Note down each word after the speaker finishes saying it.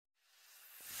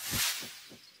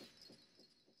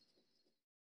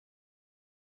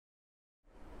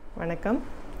வணக்கம்.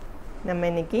 நம்ம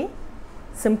இன்னைக்கு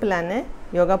சிம்பிளான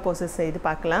யோகா போசஸ் செய்து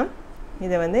பார்க்கலாம்.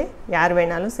 இதை வந்து யார்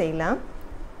வேணாலும் செய்யலாம்.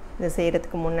 இதை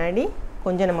செய்கிறதுக்கு முன்னாடி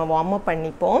கொஞ்சம் நம்ம வார்ம் அப்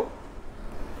பண்ணிப்போம்.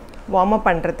 வார்ம் அப்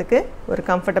பண்ணுறதுக்கு ஒரு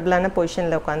கம்ஃபர்டபுளான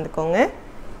பொசிஷனில் உட்காந்துக்கோங்க.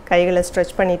 கைகளை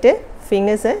ஸ்ட்ரெச் பண்ணிவிட்டு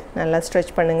ஃபிங்கர்ஸை நல்லா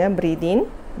ஸ்ட்ரெச் பண்ணுங்கள். ப்ரீத் இன்,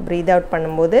 ப்ரீத் அவுட்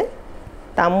பண்ணும்போது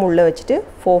தம் உள்ளே வச்சுட்டு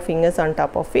 4 fingers on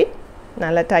top of it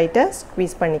நல்லா டைட்டாக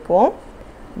ஸ்க்வீஸ் பண்ணிக்குவோம்.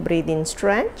 Breath in,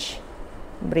 stretch,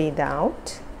 breathe out,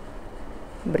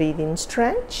 breathe in,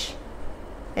 stretch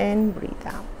and breathe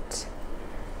out.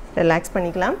 Relax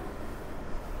பண்ணிக்கலாம்.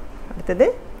 அடுத்தது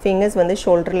ஃபிங்கர்ஸ் வந்து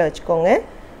ஷோல்டரில் வச்சுக்கோங்க.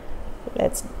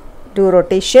 Let's do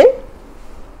rotation.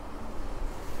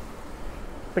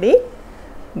 இப்படி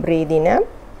breathe in,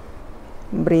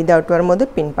 breathe out வரும்போது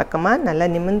பின்பக்கமாக நல்லா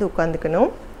நிமிர்ந்து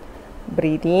உட்காந்துக்கணும்.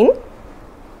 breathe in,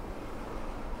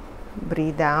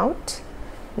 breathe out.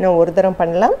 இன்னும் ஒரு தரம்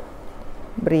பண்ணலாம்.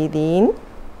 breathe in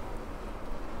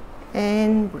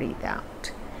and breathe out.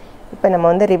 இப்போ நம்ம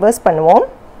வந்து ரிவர்ஸ் பண்ணுவோம்.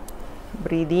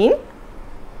 breathe in,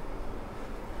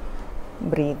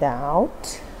 breathe out,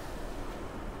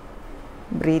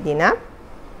 breathe in up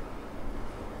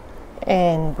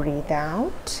and breathe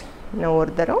out. இன்னும்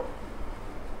ஒரு தரம்.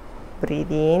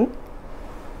 breathe in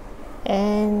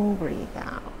and breathe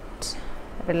out.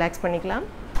 Relax பண்ணிக்கலாம்.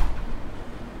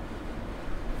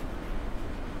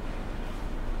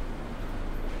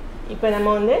 இப்போ நம்ம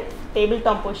வந்து டேபிள்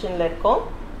டாப் பொசிஷனில் இருக்கோம்.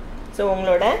 ஸோ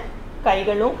உங்களோட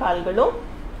கைகளும் கால்களும்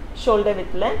ஷோல்டர்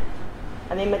வித்தில்,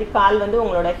 அதே மாதிரி கால் வந்து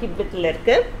உங்களோட ஹிப் வித்தில்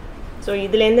இருக்குது. ஸோ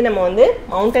இதுலேருந்து நம்ம வந்து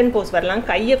மவுண்டன் போஸ் வரலாம்.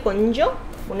 கையை கொஞ்சம்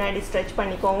முன்னாடி ஸ்ட்ரெச்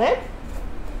பண்ணிக்கோங்க.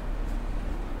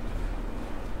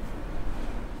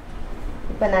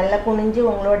 இப்போ நல்லா குனிஞ்சு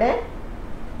உங்களோட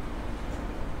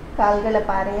கால்களை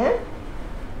பாருங்கள்.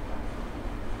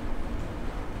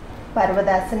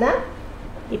 பர்வதாசனா.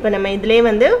 இப்போ நம்ம இதிலே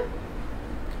வந்து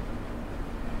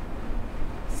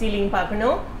சீலிங்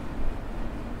பார்க்கணும்.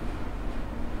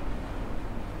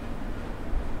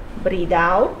 breathe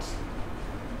out,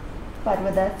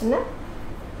 Parvadasana.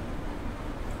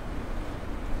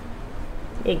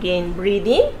 Again breathe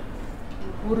in,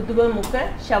 Urdhva Mukha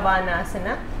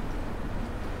Shavanasana.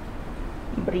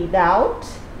 Breathe out.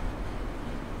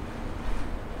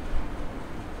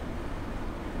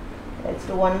 Let's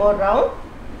do one more round.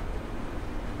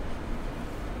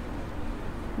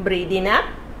 Breathe in up.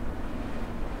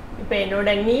 இப்போ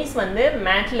என்னோட நீஸ் வந்து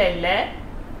மேட்டில் இல்லை,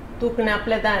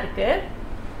 தூக்குனாப்பில் தான் இருக்குது.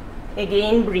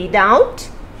 Again breathe out.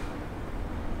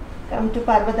 Come to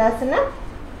Parvadasana.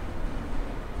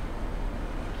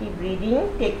 Keep breathing.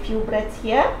 Take few breaths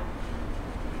here.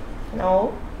 Now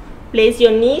place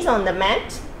your knees on the mat.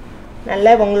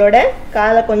 நல்லா உங்களோட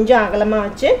காலை கொஞ்சம் அகலமாக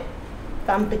வச்சு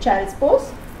come to child's pose.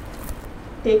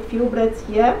 Take few breaths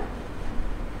here.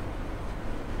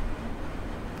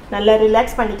 நல்லா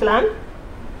ரிலாக்ஸ் பண்ணிக்கலாம்.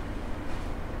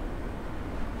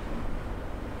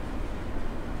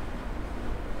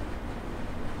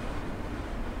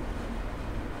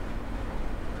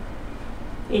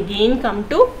 Again come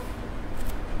to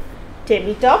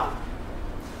tabletop.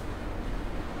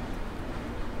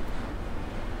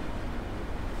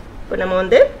 இப்போ நம்ம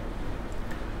வந்து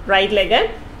ரைட் லெக்கை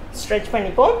ஸ்ட்ரெச்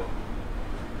பண்ணிப்போம்.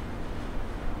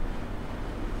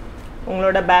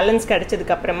 உங்களோட பேலன்ஸ்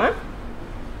கிடைச்சதுக்கு அப்புறமா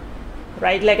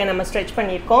ரைட் லெக்கை நம்ம ஸ்ட்ரெச்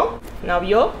பண்ணியிருக்கோம். Now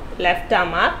your left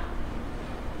arm up.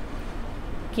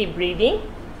 Keep breathing.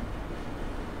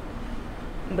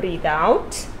 Breathe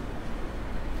out.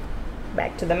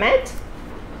 Back to the mat.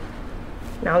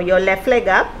 Now your left leg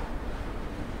up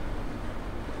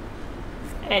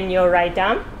and your right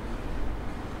arm.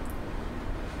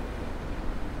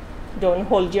 Don't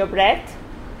hold your breath.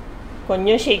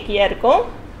 கொஞ்சம் ஷேக்கியாக இருக்கும்.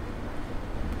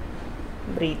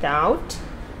 Breathe out.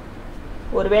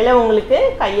 ஒருவேளை உங்களுக்கு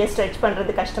கையை stretch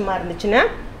பண்ணுறது கஷ்டமாக இருந்துச்சுன்னா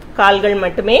கால்கள்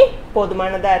மட்டுமே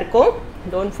போதுமானதாக இருக்கும்.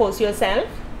 Don't force yourself.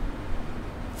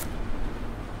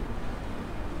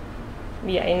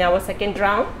 We are in our second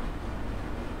round.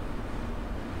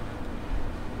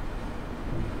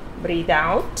 Breathe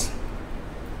out.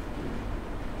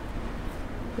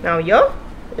 Now your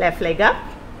left leg up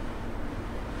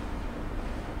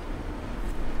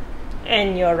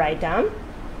and your right arm.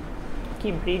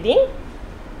 Keep breathing.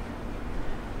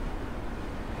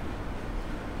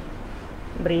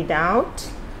 Breathe out.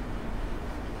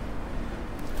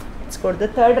 Let's go to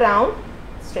the third round.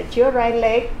 Stretch your right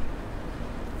leg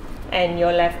and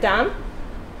your left arm.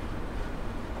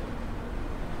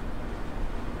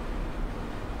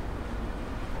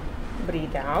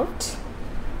 Breathe out.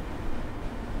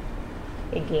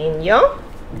 Again your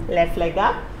left leg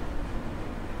up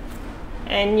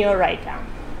and your right arm.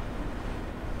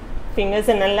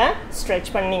 Fingers நல்லா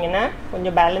stretch பண்ணிங்கன்னா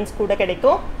கொஞ்சம் balance கூட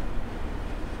கிடைக்கும்.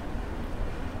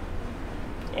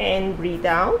 and breathe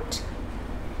out.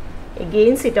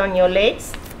 Again sit on your legs.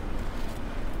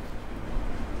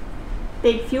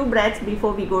 Take few breaths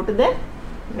before we go to the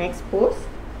next pose.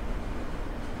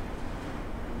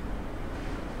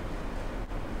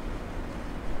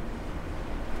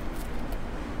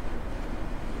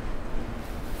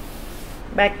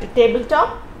 Back to tabletop.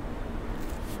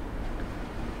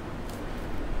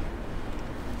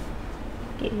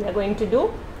 Okay, we are going to do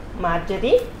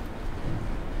Marjorie.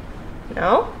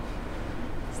 Now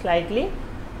slightly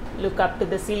look up to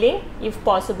the ceiling if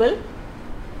possible.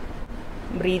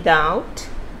 Breathe out.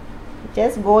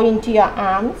 Just go into your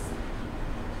arms.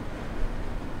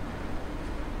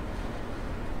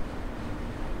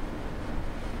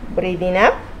 Breathing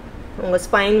up. உங்க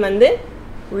spine வந்து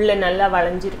உள்ள நல்லா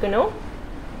வளைஞ்சிருக்கணும்.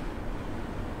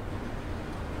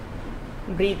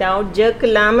 Breathe out. jerk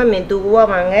இல்லாம மெதுவா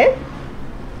வாங்க.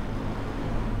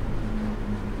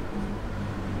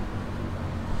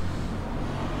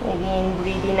 Again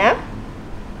breathing up.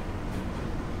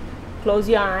 Close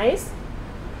your eyes.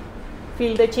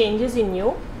 Feel the changes in you.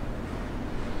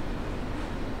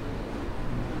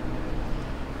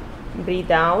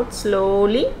 Breathe out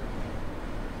slowly.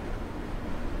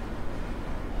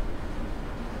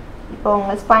 இப்போ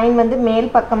உங்க spine வந்து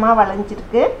மேல் பக்கமா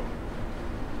வளைஞ்சிருக்கு.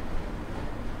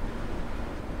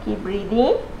 Keep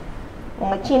breathing.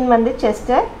 உங்க chin வந்து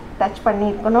chest டச்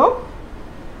பண்ணிருக்கணும்.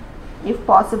 If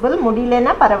possible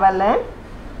முடியலனா பரவாயில்லை.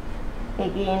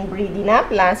 Again breathing up.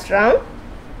 Last round.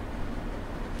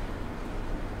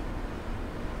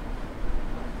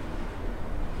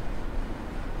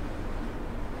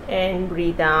 And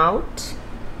breathe out.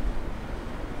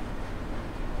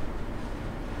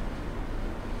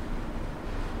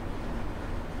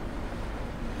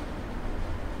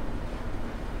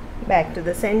 Back to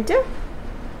the center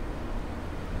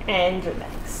and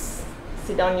relax.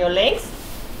 Sit on your legs,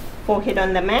 forehead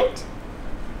on the mat.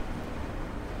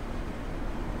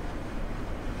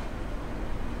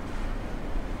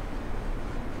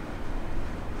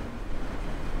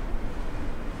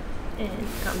 And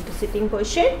come to sitting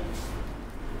position.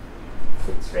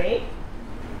 Sit straight.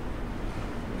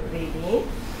 Breathe in.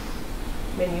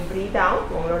 When you breathe out,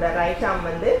 உங்களோட right arm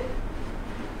வந்து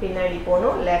பின்னாடி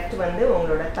போணும், left வந்து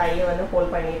உங்களோட தையை வந்து hold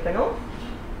பண்ணிருக்கணும்.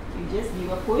 You just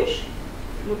give a push,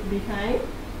 look behind,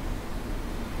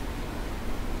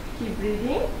 keep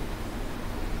breathing.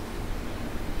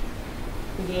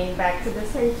 Again back to the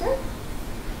center.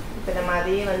 இப்போ நம்ம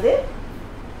அதையே வந்து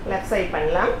left side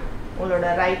பண்ணலாம். உங்களோட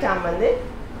right arm வந்து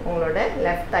உங்களோட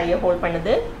left தையை hold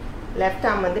பண்ணுது, left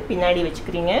arm வந்து பின்னாடி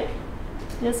வச்சுக்கிறீங்க.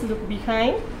 Just look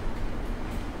behind.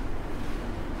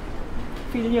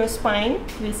 Feel your spine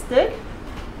twisted.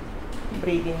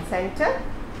 Breathe in center.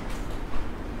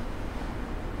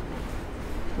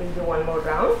 We'll do one more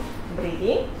round. Breathe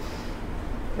in.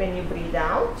 When you breathe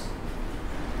out,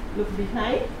 look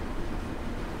behind.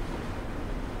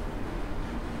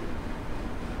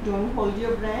 Don't hold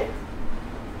your breath.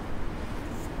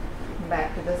 Back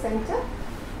to the center.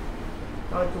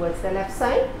 Now towards the left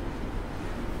side.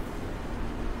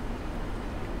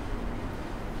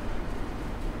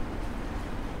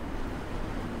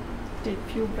 Take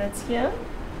few breaths here.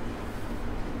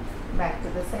 Back to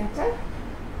the center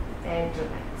and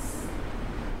relax.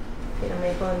 நம்ம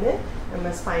இப்போ வந்து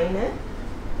நம்ம ஸ்பைனை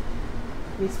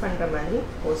use பண்ணுற மாதிரி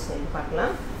போஸ் செய்து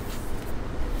பார்க்கலாம்.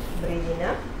 Breathing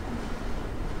up.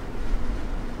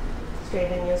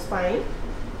 Straighten your spine.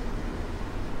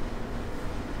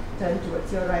 Turn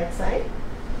towards your right side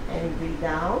and breathe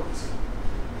out.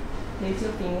 Place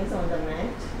your fingers on the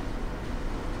mat.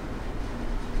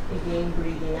 Again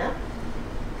breathing up.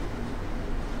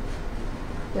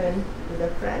 Turn to the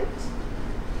front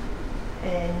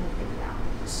and breathe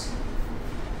out.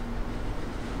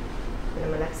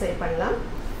 நம்ம left side பண்ணலாம்.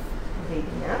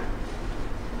 Breathing up.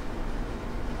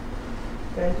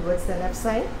 Turn towards the left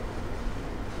side.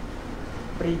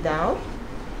 Breathe out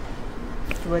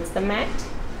towards the mat.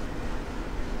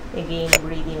 Again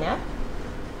breathing up.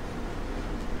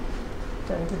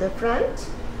 Turn to the front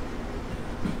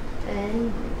and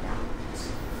breathe out.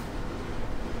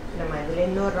 நம்ம இதில்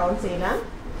இன்னொரு round செய்யலாம்.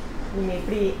 நீங்கள்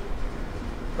எப்படி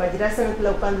வஜ்ராசனத்தில்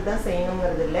உட்காந்து தான்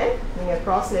செய்யணுங்கிறது இல்லை, நீங்கள்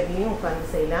க்ராஸ் லெக்லையும் உட்காந்து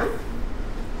செய்யலாம்.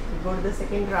 Go to the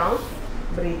second round.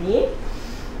 Breathe in.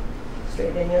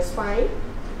 Straighten your spine.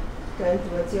 Turn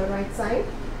towards your right side.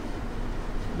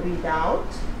 Breathe out.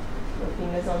 Your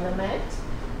fingers on the mat.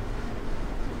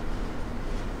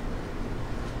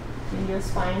 Feel your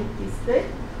spine twisted.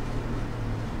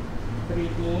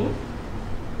 Breathe in.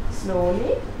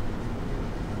 Slowly.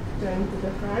 Turn to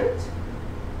the front.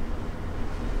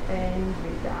 And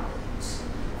breathe out.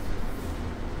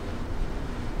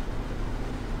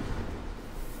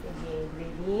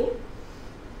 Breathe in.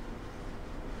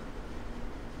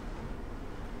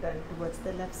 Turn towards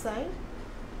the left side.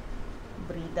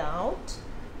 Breathe out.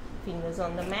 Fingers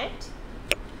on the mat.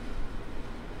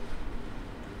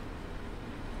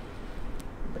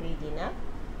 Breathe in up.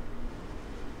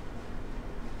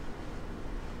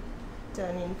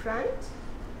 Turn in front.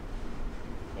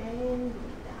 And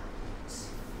breathe out.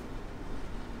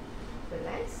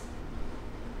 Relax.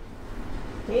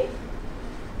 Okay.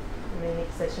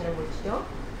 Next session முடிச்சிட்டோம்.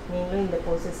 நீங்களும் இந்த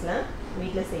poses-லாம்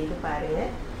வீட்ல செய்து பாருங்க.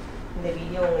 இந்த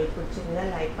video உங்களுக்கு பிடிச்சிருந்தா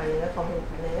like பண்ணுங்க, கமெண்ட்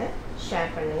பண்ணுங்க,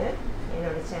 ஷேர் பண்ணுங்க.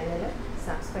 என்னோட சேனலை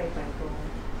சப்ஸ்கிரைப் பண்ணிக்கோங்க.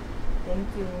 Thank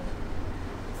you.